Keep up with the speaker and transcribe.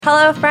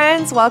Hello,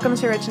 friends. Welcome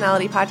to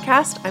Originality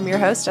Podcast. I'm your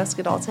host,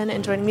 Jessica Dalton,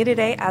 and joining me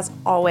today, as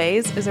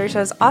always, is our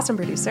show's awesome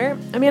producer,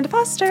 Amanda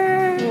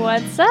Foster.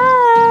 What's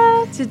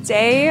up?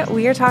 Today,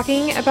 we are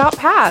talking about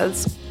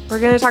paths. We're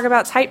going to talk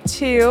about type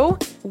 2.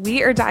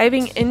 We are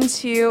diving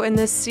into, in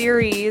this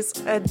series,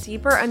 a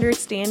deeper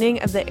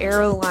understanding of the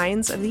arrow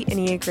lines of the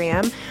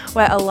Enneagram,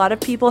 what a lot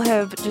of people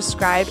have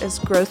described as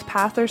growth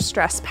path or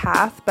stress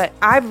path, but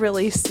I've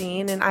really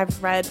seen, and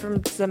I've read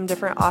from some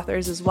different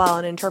authors as well,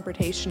 an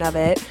interpretation of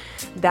it,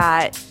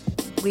 that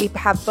we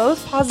have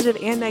both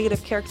positive and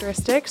negative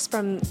characteristics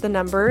from the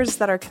numbers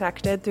that are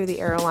connected through the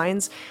arrow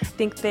lines. I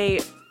think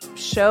they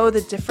show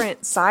the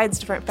different sides,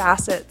 different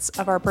facets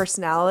of our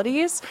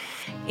personalities.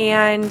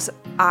 And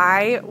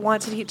I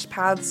want to teach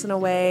paths in a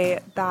way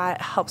that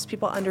helps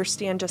people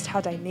understand just how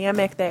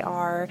dynamic they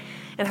are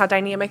and how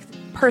dynamic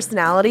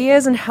personality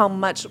is and how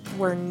much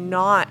we're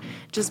not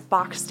just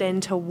boxed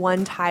into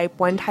one type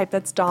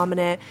that's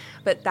dominant,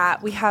 but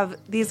that we have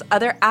these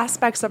other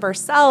aspects of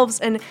ourselves,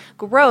 and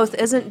growth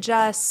isn't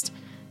just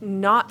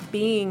not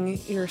being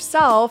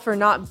yourself or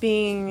not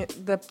being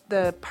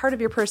the part of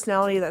your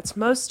personality that's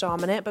most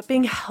dominant, but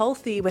being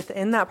healthy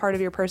within that part of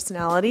your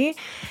personality,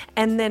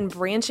 and then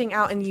branching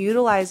out and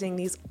utilizing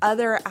these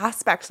other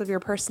aspects of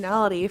your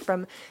personality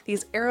from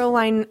these arrow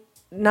line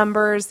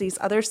numbers, these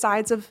other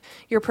sides of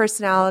your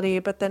personality,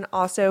 but then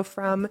also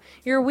from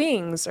your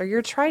wings or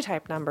your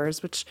tri-type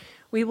numbers, which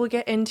we will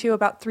get into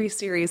about 3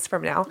 series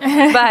from now.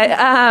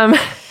 But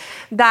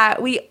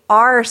that we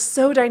are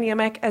so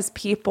dynamic as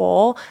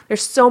people.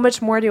 There's so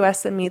much more to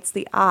us than meets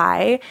the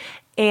eye.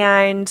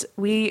 And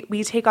we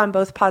take on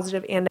both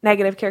positive and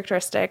negative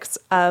characteristics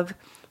of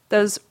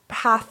those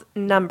path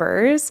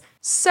numbers.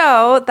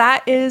 So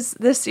that is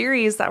the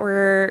series that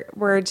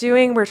we're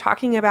doing. We're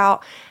talking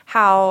about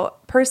how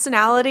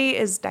personality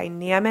is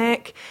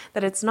dynamic,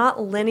 that it's not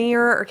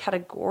linear or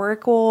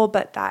categorical,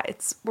 but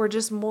that we're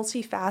just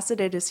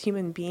multifaceted as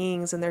human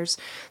beings. And there's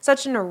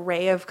such an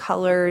array of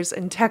colors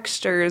and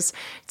textures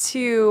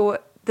to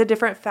the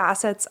different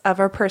facets of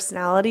our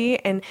personality.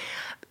 And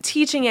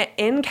teaching it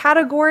in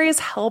categories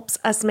helps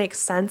us make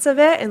sense of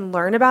it and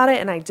learn about it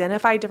and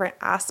identify different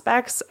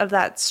aspects of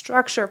that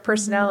structure of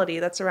personality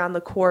that's around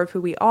the core of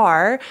who we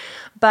are.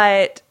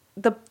 But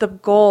the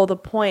goal, the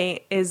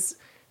point is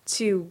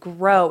to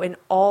grow in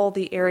all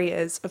the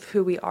areas of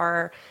who we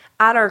are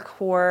at our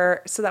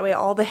core, so that way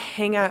all the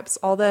hang-ups,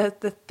 all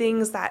the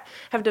things that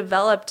have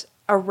developed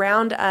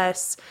around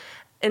us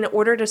in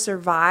order to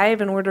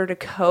survive, in order to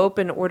cope,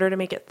 in order to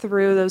make it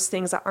through those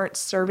things that aren't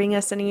serving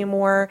us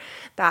anymore,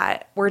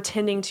 that we're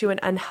tending to an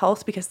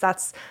unhealth because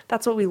that's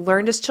what we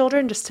learned as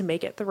children, just to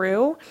make it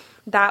through,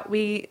 that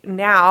we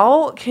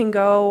now can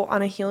go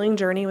on a healing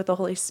journey with the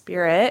Holy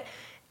Spirit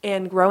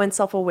and grow in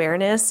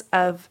self-awareness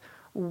of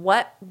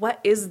what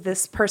is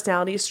this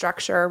personality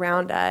structure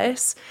around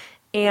us,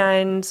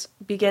 and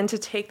begin to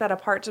take that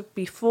apart to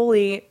be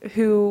fully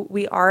who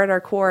we are at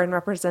our core and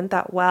represent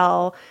that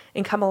well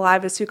and come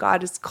alive as who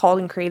God has called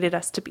and created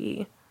us to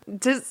be.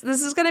 This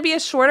is going to be a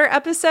shorter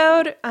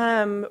episode.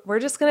 We're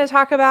just going to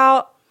talk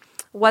about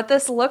what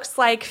this looks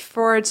like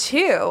for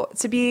 2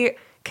 to be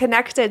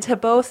connected to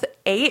both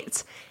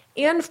 8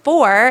 and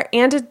 4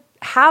 and to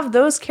have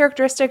those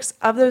characteristics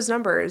of those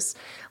numbers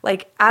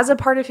like as a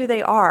part of who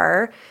they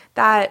are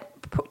that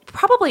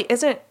probably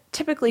isn't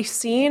typically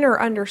seen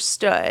or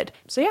understood.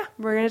 So yeah,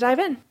 we're going to dive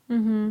in.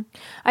 Mm-hmm.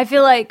 I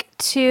feel like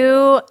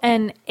 2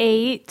 and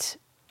 8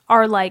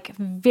 are like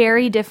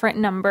very different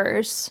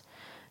numbers.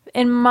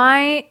 In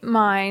my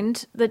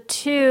mind, the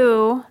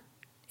 2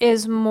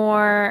 is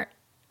more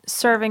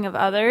serving of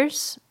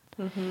others.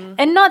 Mm-hmm.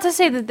 And not to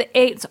say that the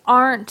 8s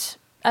aren't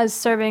as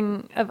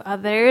serving of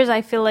others.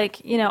 I feel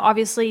like,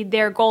 obviously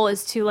their goal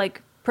is to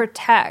like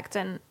protect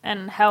and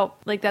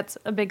help. Like that's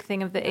a big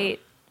thing of the 8.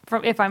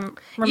 If I'm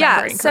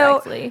remembering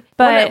correctly.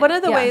 But one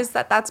of the ways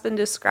that that's been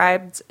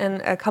described in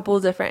a couple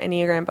of different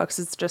Enneagram books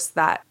is just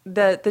that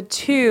the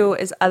 2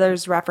 is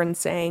others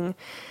referencing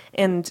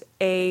and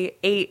a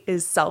 8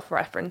 is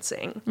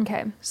self-referencing.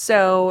 Okay.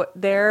 So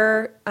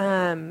they're,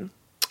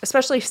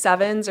 especially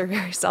 7s are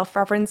very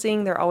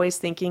self-referencing. They're always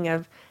thinking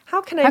of, how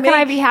can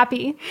I be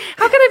happy?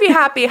 How can I be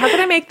happy? How can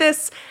I make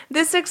this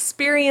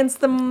experience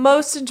the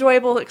most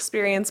enjoyable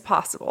experience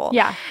possible?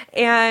 Yeah.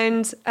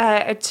 And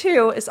a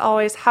 2 is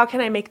always, how can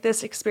I make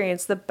this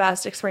experience the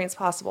best experience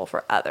possible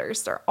for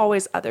others? They're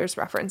always others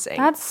referencing.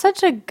 That's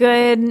such a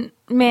good,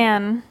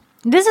 man.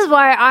 This is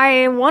why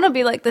I want to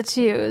be like the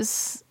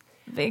 2s.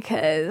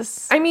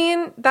 Because I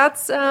mean,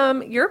 that's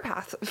your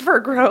path for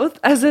growth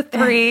as a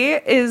 3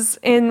 is,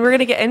 and we're going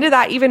to get into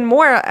that even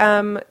more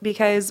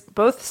because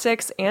both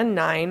 6 and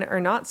 9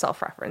 are not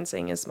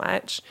self-referencing as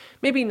much.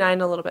 Maybe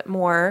 9 a little bit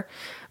more,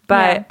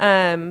 but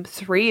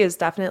 3 is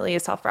definitely a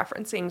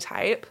self-referencing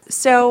type.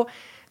 So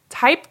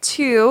type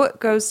 2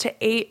 goes to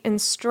 8 in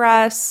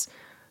stress.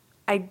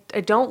 I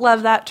don't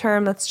love that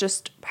term. That's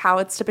just how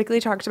it's typically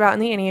talked about in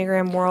the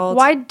Enneagram world.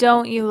 Why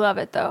don't you love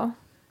it though?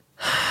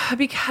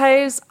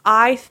 Because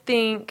I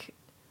think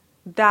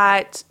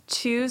that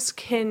 2s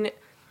can,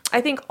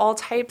 I think all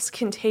types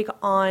can take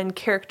on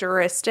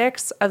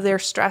characteristics of their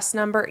stress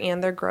number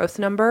and their growth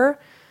number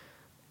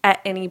at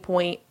any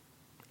point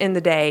in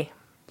the day,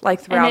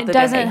 like throughout the day. And it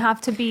doesn't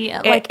have to be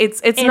like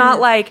it's not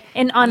like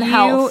in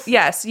unhealth.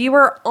 You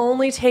are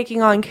only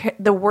taking on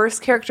the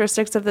worst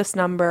characteristics of this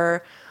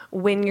number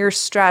when you're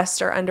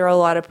stressed or under a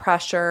lot of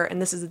pressure, and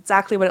this is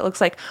exactly what it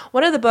looks like.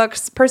 One of the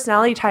books,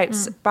 Personality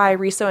Types by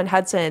Riso and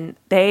Hudson,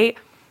 they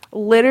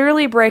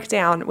literally break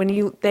down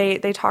when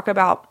they talk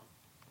about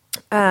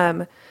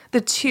the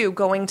 2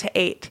 going to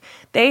 8.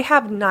 They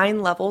have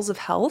 9 levels of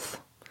health,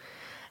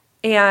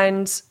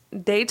 and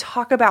they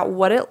talk about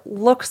what it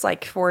looks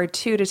like for a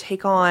 2 to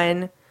take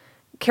on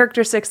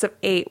characteristics of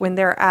 8 when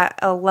they're at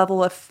a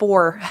level of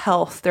 4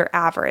 health, they're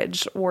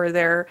average, or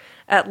they're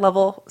at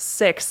level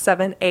 6,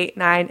 7, 8,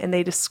 9, and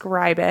they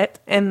describe it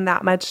in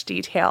that much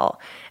detail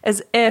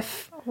as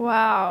if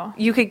wow,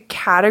 you could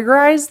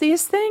categorize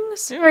these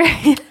things.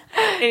 Right.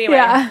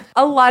 Anyway,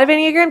 a lot of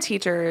Enneagram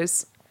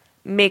teachers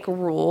make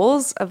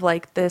rules of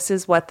like, this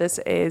is what this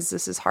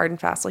is hard and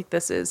fast, like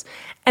this is.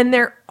 And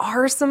there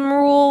are some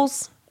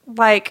rules,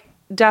 like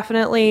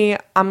definitely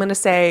I'm going to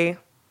say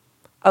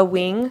a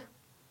wing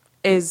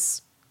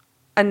is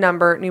a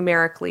number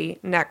numerically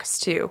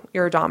next to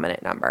your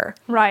dominant number.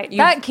 Right.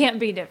 That can't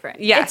be different.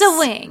 Yes. It's a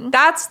wing.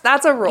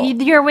 That's a rule.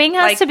 Your wing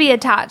has to be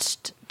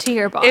attached to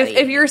your body.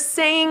 If you're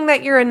saying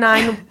that you're a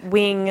 9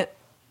 wing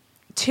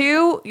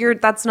 2,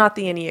 that's not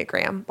the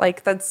Enneagram.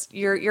 Like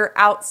you're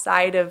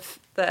outside of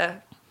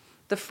the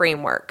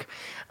framework.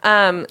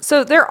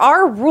 So there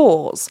are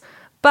rules,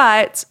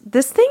 but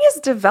this thing is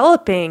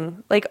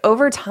developing like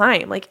over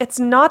time. Like it's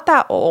not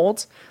that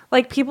old.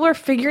 Like people are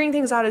figuring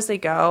things out as they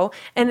go.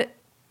 And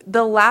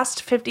the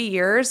last 50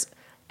 years,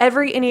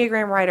 every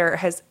Enneagram writer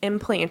has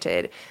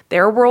implanted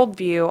their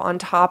worldview on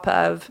top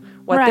of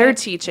what they're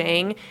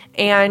teaching.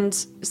 And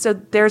so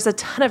there's a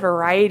ton of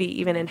variety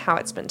even in how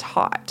it's been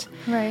taught.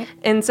 Right.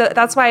 And so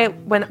that's why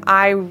when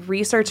I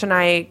research and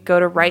I go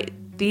to write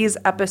these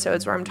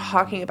episodes where I'm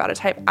talking about a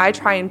type, I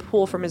try and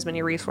pull from as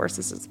many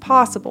resources as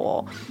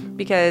possible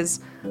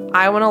because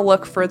I want to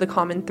look for the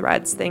common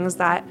threads, things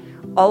that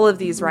all of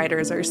these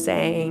writers are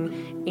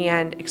saying,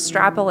 and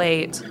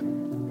extrapolate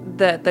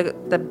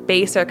the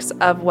basics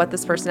of what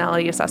this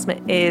personality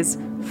assessment is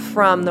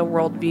from the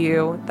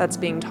worldview that's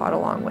being taught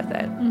along with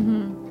it.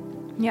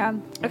 Mm-hmm. Yeah.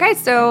 Okay,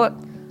 so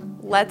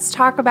let's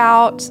talk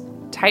about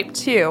type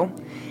 2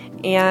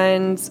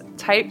 and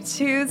type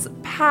 2's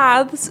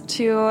paths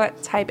to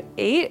type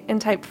 8 and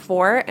type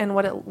 4 and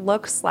what it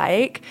looks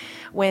like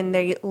when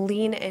they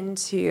lean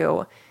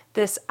into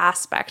this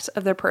aspect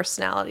of their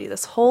personality,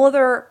 this whole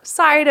other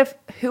side of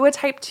who a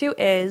type 2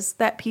 is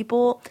that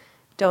people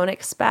don't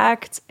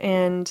expect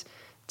and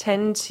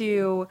tend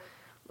to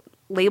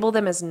label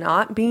them as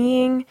not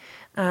being,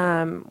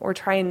 or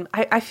try and,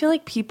 I feel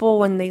like people,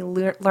 when they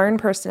learn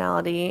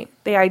personality,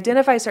 they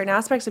identify certain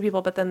aspects of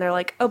people, but then they're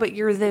like, oh, but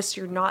you're this,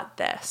 you're not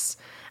this.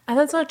 And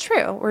that's not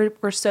true.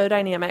 We're so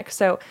dynamic.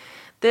 So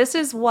this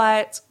is so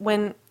we're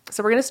going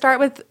to start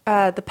with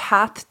the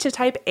path to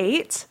type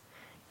 8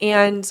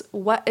 and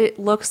what it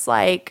looks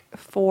like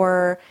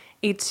for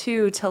a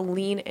 2 to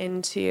lean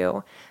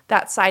into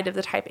that side of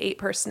the type 8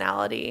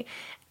 personality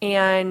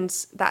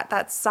and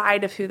that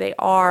side of who they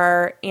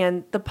are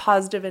and the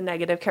positive and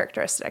negative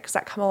characteristics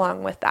that come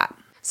along with that.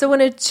 So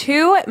when a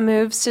 2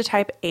 moves to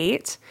type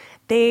 8,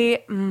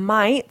 they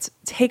might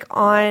take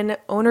on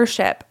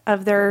ownership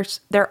of their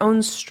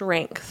own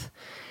strength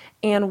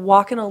and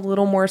walk in a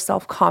little more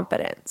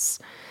self-confidence.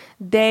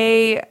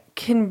 They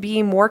can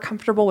be more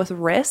comfortable with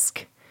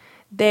risk.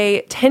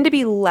 They tend to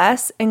be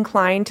less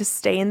inclined to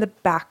stay in the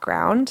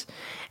background,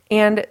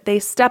 and they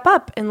step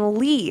up and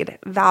lead,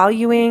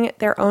 valuing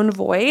their own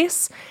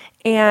voice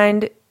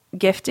and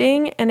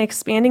gifting and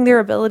expanding their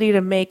ability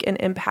to make an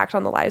impact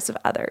on the lives of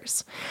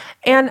others.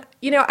 And,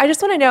 I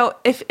just want to know,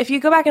 if you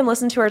go back and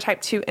listen to our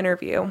type 2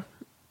 interview,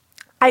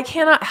 I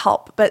cannot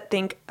help but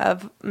think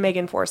of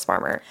Megan Forrest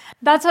Farmer.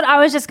 That's what I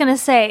was just going to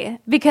say,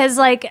 because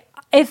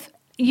if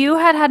you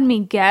had me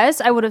guess,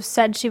 I would have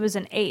said she was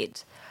an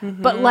 8,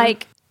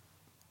 but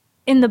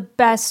in the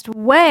best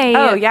way.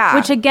 Oh, yeah.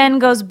 Which again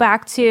goes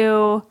back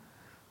to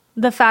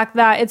the fact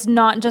that it's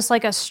not just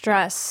like a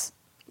stress.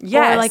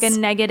 Yes. Or like a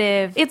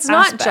negative It's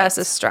aspect. not just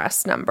a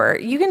stress number.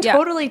 You can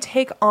totally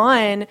take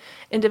on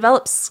and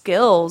develop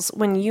skills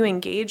when you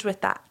engage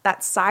with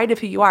that side of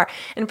who you are.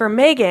 And for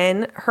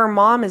Megan, her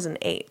mom is an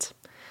 8.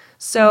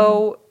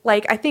 So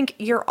I think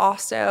you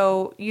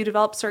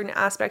develop certain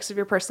aspects of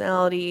your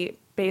personality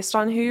based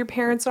on who your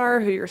parents are,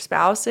 who your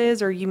spouse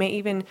is, or you may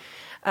even,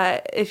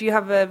 if you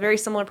have a very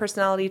similar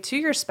personality to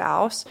your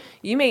spouse,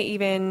 you may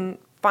even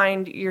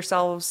find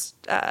yourselves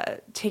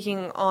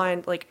taking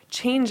on,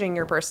 changing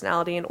your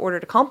personality in order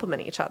to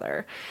complement each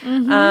other.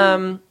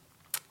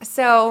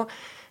 So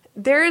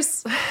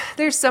there's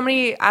so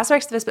many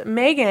aspects to this, but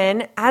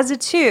Megan, as a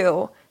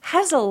 2,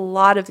 has a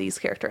lot of these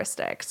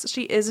characteristics.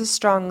 She is a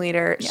strong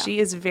leader. Yeah. She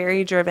is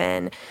very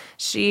driven.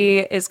 She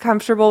is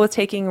comfortable with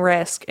taking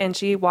risk, and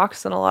she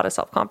walks in a lot of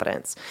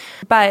self-confidence.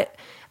 But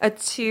A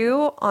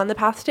 2 on the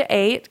path to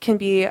 8 can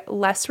be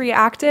less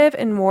reactive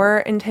and more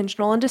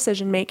intentional in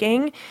decision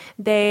making.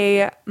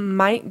 They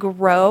might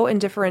grow in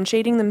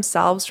differentiating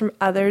themselves from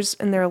others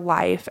in their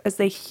life as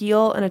they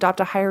heal and adopt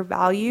a higher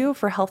value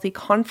for healthy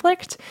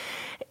conflict.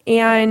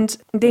 And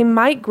they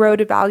might grow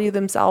to value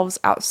themselves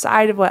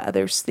outside of what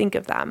others think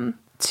of them.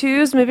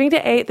 2s moving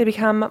to 8, they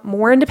become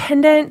more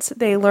independent.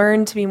 They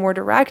learn to be more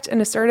direct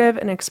and assertive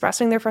in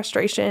expressing their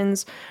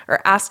frustrations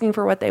or asking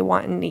for what they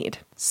want and need.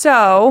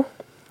 So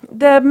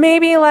the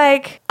maybe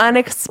like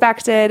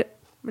unexpected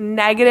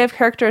negative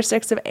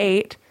characteristics of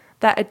 8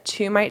 that a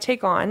 2 might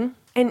take on,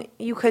 and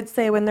you could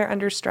say when they're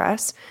under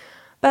stress,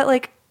 but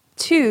like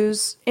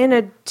 2s in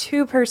a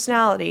 2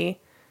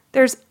 personality,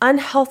 there's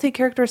unhealthy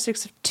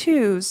characteristics of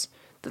 2s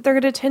that they're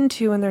going to tend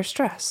to when they're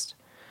stressed.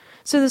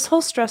 So this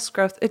whole stress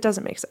growth, it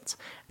doesn't make sense.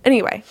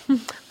 Anyway,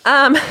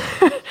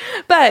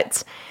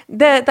 but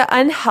the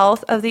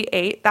unhealth of the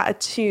 8 that a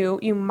 2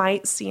 you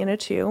might see in a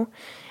 2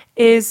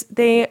 is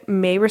they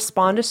may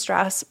respond to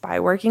stress by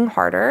working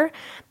harder.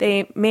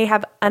 They may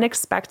have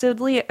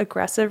unexpectedly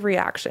aggressive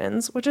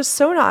reactions, which is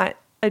so not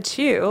a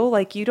 2.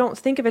 Like, you don't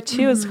think of a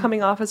 2 as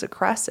coming off as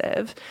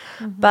aggressive,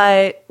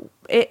 but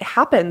it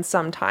happens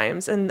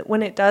sometimes. And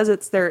when it does,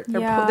 it's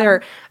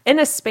they're in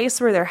a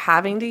space where they're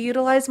having to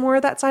utilize more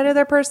of that side of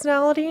their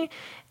personality.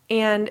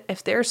 And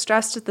if they're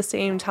stressed at the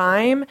same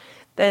time,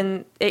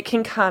 then it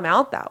can come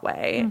out that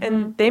way.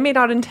 And they may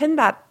not intend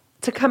that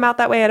to come out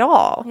that way at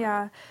all.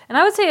 Yeah. And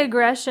I would say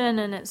aggression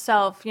in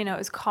itself,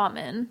 is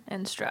common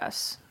in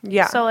stress.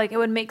 Yeah. So like it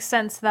would make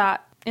sense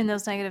that in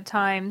those negative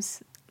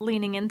times,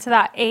 leaning into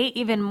that 8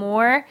 even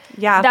more.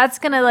 Yeah. That's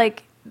kind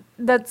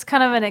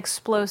of an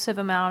explosive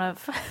amount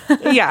of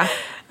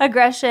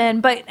aggression.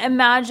 But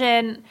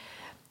imagine,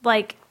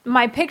 like,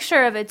 my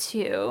picture of a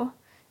 2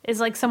 is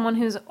like someone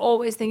who's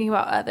always thinking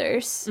about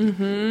others.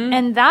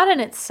 And that in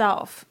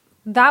itself,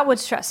 that would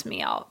stress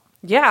me out.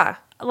 Yeah.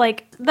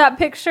 Like, that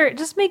picture, it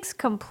just makes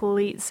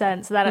complete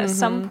sense that at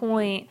some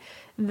point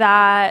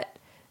that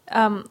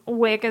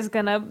wick is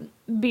going to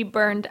be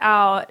burned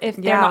out if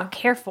they're not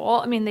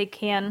careful. I mean, they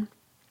can.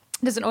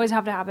 It doesn't always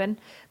have to happen.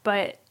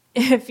 But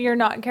if you're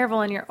not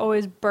careful and you're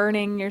always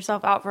burning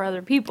yourself out for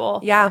other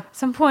people, at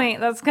some point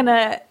that's going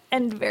to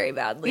end very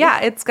badly. Yeah,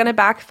 it's going to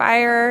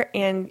backfire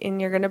and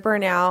you're going to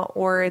burn out,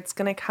 or it's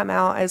going to come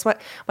out as what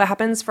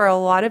happens for a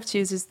lot of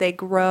 2s is they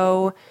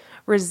grow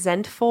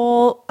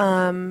resentful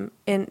and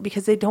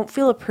because they don't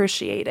feel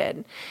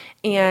appreciated.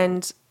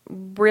 And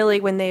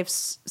really, when they've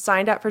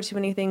signed up for too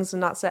many things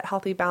and not set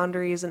healthy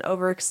boundaries and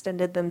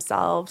overextended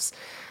themselves,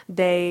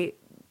 they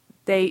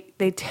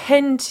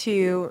tend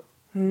to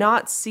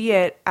not see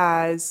it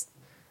as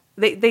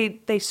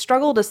they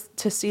struggle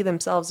to see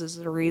themselves as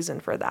the reason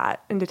for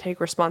that and to take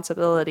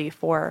responsibility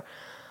for,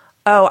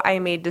 oh, I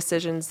made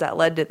decisions that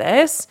led to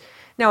this.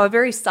 Now, a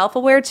very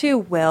self-aware 2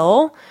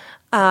 will,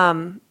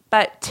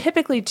 but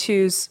typically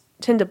 2s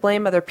tend to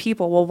blame other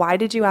people. Well, why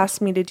did you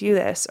ask me to do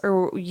this?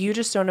 Or you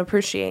just don't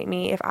appreciate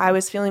me. If I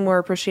was feeling more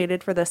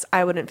appreciated for this,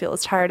 I wouldn't feel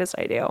as tired as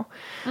I do.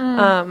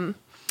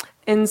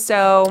 And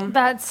so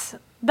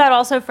that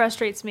also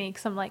frustrates me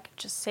because I'm like,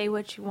 just say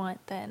what you want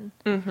then.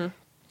 You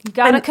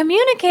got to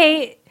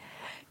communicate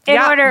in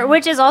order,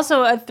 which is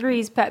also a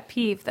 3's pet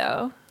peeve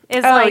though.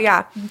 Is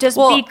just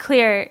be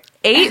clear.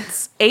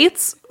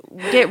 8s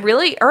get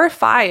really, or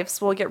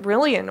 5s will get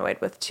really annoyed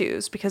with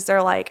 2s because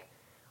they're like,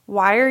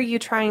 why are you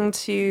trying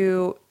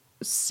to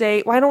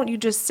why don't you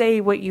just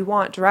say what you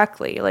want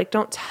directly? Like,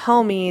 don't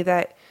tell me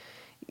that,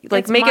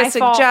 like, make a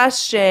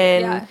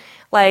suggestion,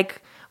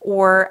 like,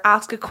 or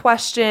ask a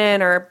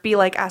question, or be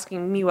like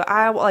asking me what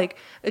I like.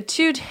 A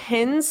 2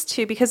 tends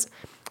to, because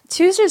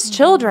 2s as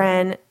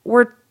children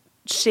were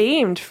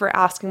shamed for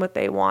asking what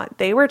they want.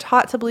 They were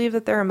taught to believe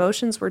that their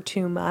emotions were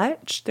too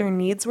much, their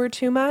needs were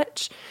too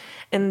much,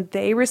 and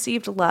they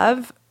received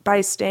love by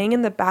staying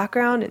in the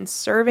background and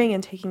serving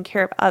and taking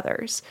care of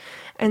others.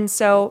 And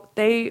so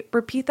they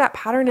repeat that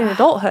pattern in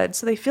adulthood.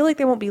 So they feel like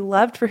they won't be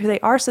loved for who they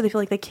are. So they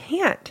feel like they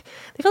can't.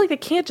 They feel like they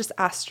can't just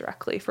ask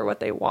directly for what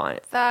they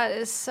want. That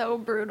is so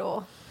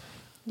brutal.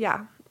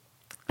 Yeah.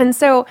 And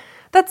so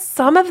that's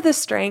some of the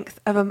strength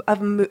of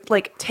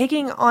like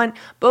taking on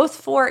both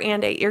 4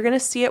 and 8. You're going to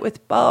see it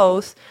with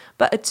both,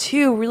 but a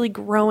 2 really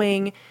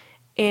growing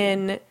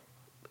in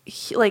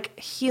like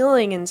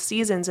healing in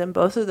seasons in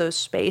both of those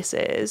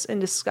spaces and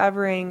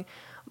discovering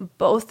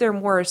both their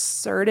more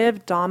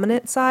assertive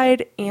dominant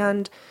side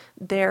and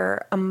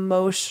their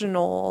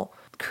emotional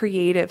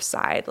creative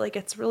side. Like,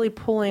 it's really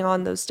pulling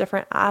on those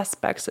different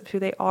aspects of who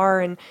they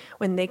are, and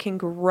when they can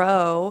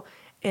grow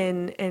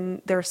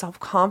in their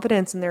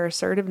self-confidence and their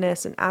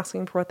assertiveness and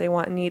asking for what they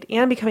want and need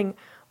and becoming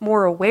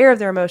more aware of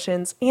their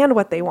emotions and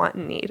what they want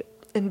and need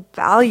and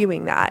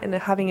valuing that and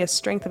having a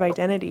strength of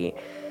identity,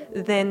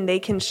 then they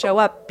can show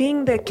up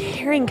being the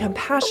caring,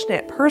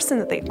 compassionate person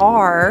that they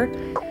are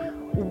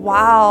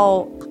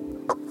while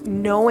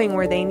knowing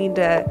where they need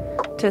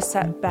to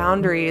set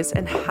boundaries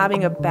and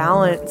having a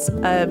balance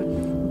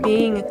of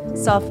being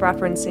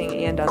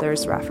self-referencing and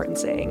others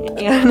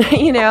referencing. And,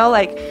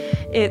 like,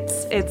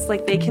 It's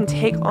like they can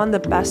take on the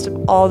best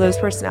of all those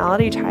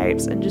personality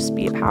types and just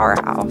be a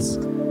powerhouse.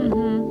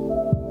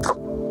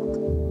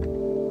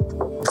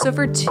 So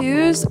for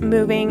 2s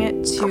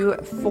moving to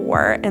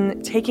 4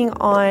 and taking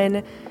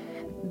on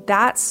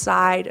that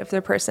side of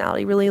their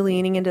personality, really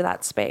leaning into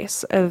that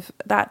space of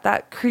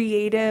that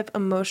creative,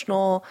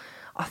 emotional,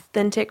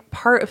 authentic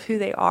part of who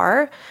they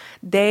are,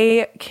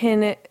 they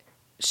can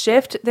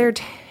shift their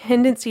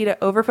tendency to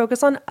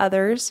overfocus on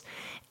others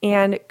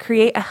and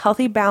create a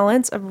healthy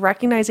balance of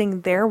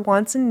recognizing their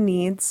wants and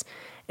needs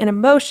and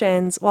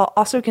emotions while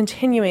also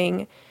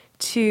continuing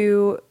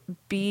to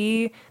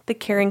be the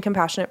caring,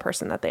 compassionate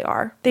person that they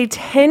are. They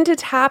tend to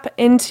tap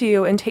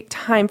into and take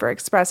time for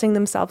expressing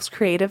themselves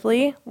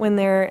creatively when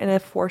they're in a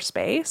 4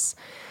 space.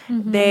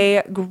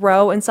 They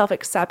grow in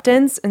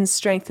self-acceptance and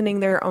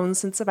strengthening their own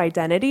sense of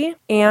identity,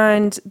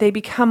 and they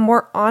become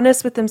more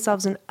honest with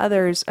themselves and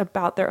others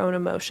about their own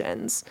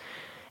emotions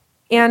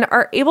and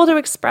are able to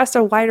express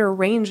a wider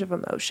range of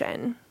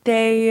emotion.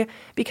 They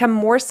become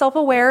more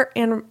self-aware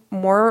and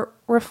more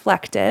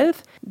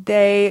reflective.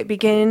 They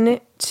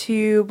begin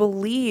to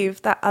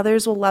believe that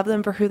others will love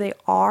them for who they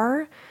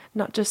are,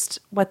 not just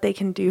what they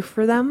can do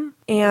for them.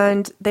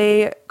 And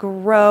they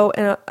grow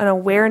in an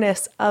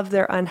awareness of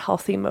their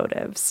unhealthy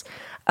motives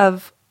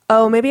of,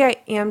 oh, maybe I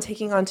am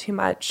taking on too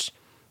much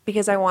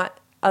because I want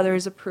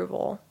others'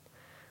 approval.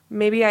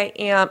 Maybe I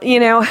am,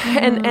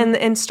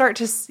 and start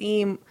to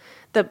see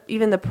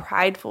even the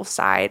prideful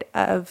side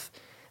of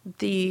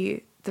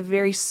the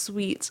very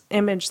sweet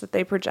image that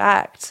they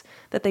project,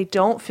 that they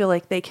don't feel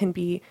like they can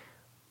be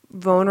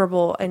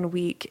vulnerable and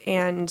weak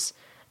and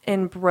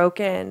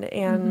broken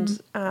and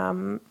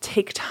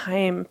take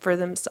time for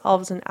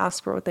themselves and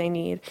ask for what they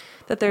need.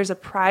 That there's a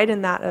pride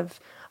in that of,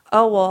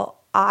 oh, well,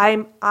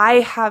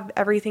 I have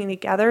everything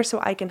together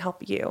so I can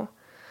help you.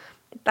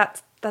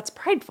 That's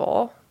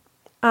prideful.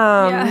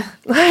 And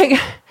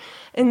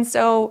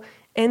so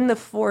in the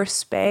 4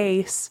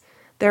 space,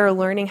 they're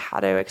learning how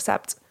to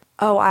accept,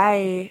 oh,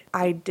 I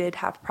did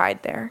have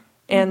pride there,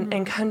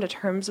 and come to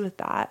terms with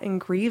that and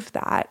grieve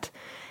that,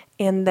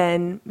 and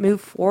then move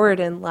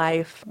forward in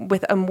life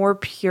with a more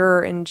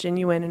pure and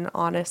genuine and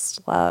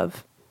honest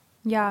love.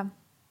 Yeah.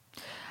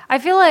 I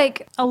feel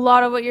like a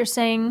lot of what you're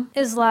saying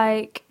is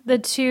like the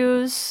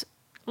 2s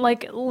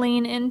like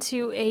lean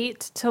into 8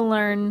 to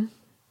learn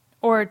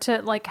or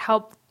to like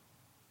help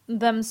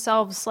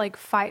themselves like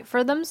fight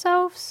for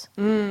themselves,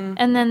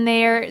 and then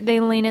they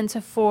lean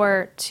into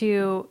 4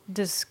 to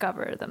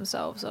discover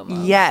themselves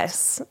almost.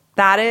 Yes,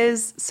 that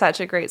is such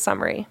a great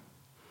summary.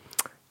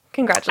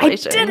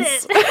 Congratulations. I did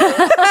it.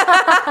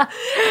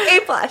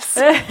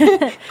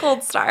 A+.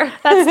 Gold star.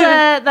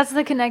 That's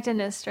the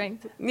connectedness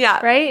strength.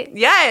 Yeah. Right?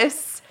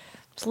 Yes.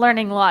 Just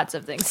learning lots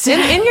of things.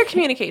 In your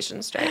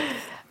communication strength.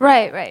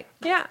 Right.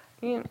 Yeah.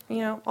 You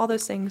know, all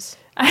those things.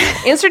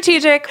 And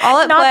strategic, all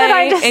at Not that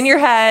I play, in your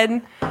head.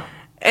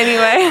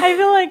 Anyway. I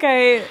feel like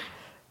I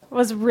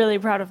was really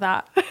proud of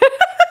that.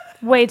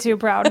 Way too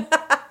proud.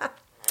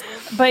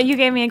 But you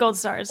gave me a gold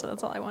star, so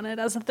that's all I wanted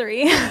as a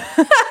 3.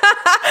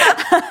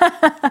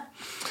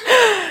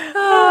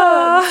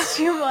 It's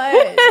too much.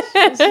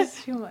 It's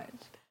just too much.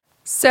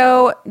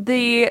 So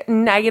the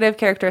negative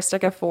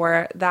characteristic of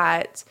 4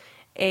 that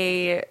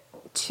a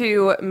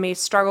 2 may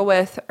struggle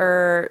with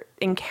or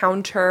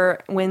encounter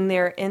when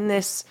they're in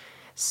this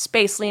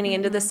space, leaning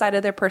into this side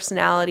of their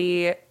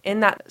personality, in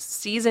that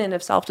season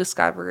of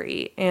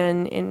self-discovery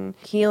and in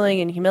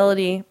healing and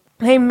humility,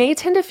 they may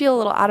tend to feel a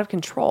little out of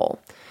control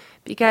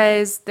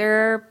because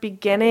they're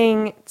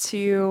beginning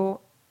to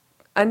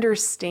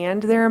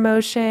understand their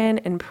emotion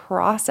and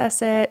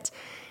process it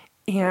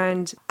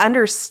and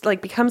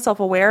become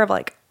self-aware of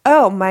like,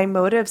 oh, my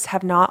motives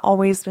have not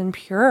always been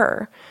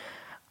pure.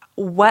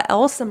 What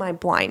else am I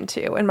blind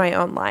to in my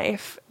own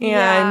life?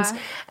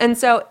 And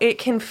so it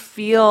can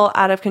feel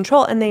out of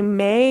control, and they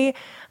may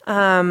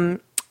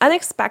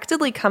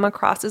unexpectedly come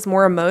across as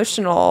more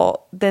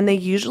emotional than they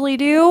usually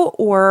do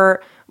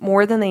or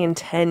more than they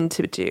intend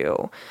to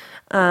do.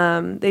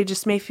 They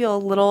just may feel a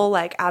little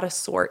like out of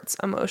sorts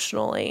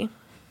emotionally.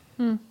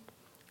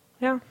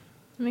 Yeah. That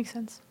makes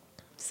sense.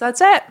 So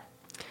that's it.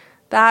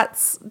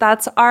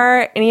 That's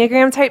our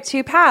Enneagram Type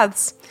 2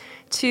 paths.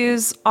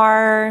 2s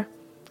are,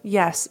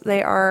 yes,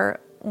 they are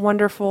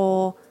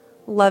wonderful,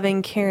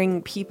 loving,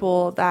 caring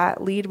people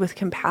that lead with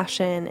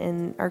compassion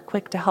and are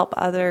quick to help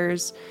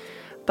others.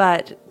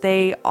 But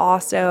they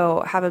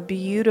also have a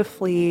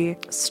beautifully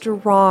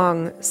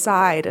strong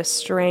side, a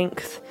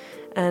strength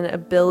and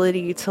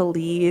ability to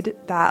lead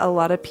that a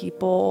lot of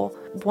people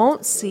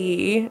won't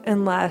see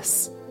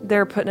unless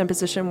they're put in a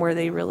position where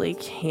they really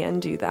can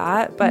do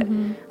that. But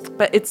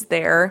it's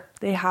there.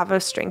 They have a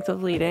strength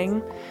of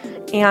leading.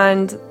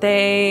 And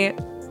they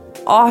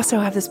also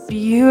have this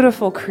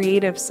beautiful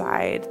creative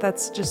side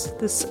that's just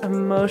this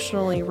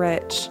emotionally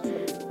rich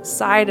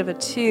side of a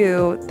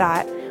 2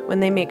 that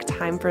when they make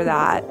time for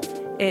that,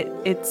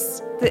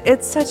 it's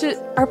such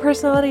our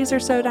personalities are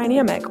so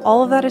dynamic.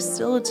 All of that is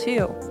still a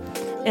 2.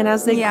 And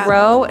as they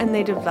grow and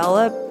they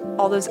develop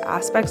all those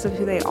aspects of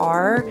who they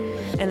are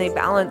and they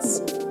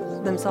balance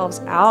themselves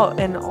out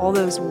in all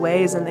those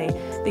ways, and they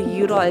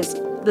utilize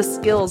the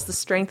skills, the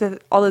strength of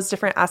all those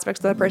different aspects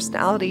of their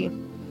personality.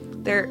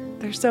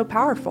 They're so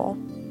powerful.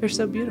 They're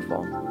so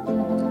beautiful.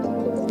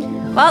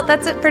 Well,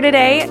 that's it for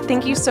today.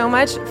 Thank you so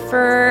much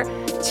for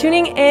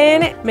tuning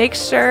in. Make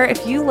sure,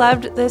 if you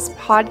loved this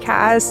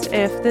podcast,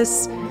 if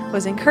this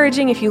was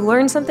encouraging, if you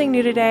learned something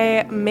new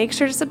today, make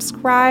sure to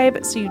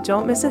subscribe so you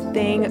don't miss a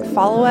thing.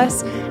 Follow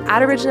us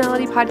at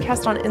Originality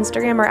Podcast on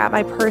Instagram or at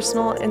my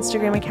personal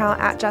Instagram account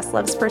at Jess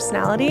Loves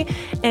Personality.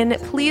 And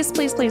please,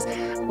 please, please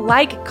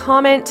like,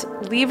 comment,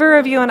 leave a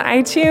review on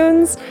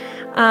iTunes.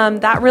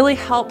 That really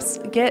helps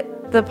get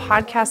the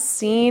podcast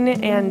seen.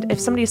 And if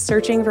somebody's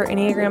searching for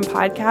Enneagram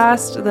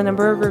Podcast, the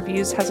number of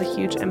reviews has a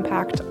huge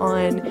impact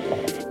on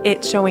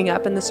it showing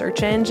up in the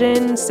search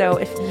engine. So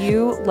if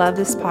you love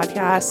this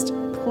podcast,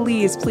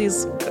 please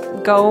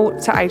go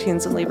to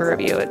iTunes and leave a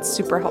review. It's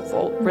super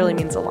helpful. It really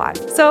means a lot.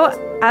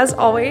 So as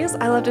always,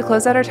 I love to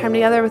close out our time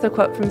together with a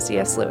quote from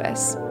C.S.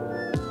 Lewis.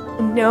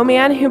 No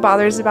man who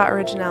bothers about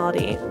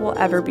originality will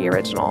ever be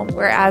original.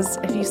 Whereas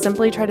if you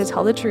simply try to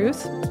tell the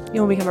truth,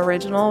 you'll become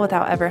original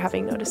without ever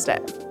having noticed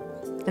it.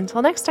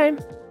 Until next time.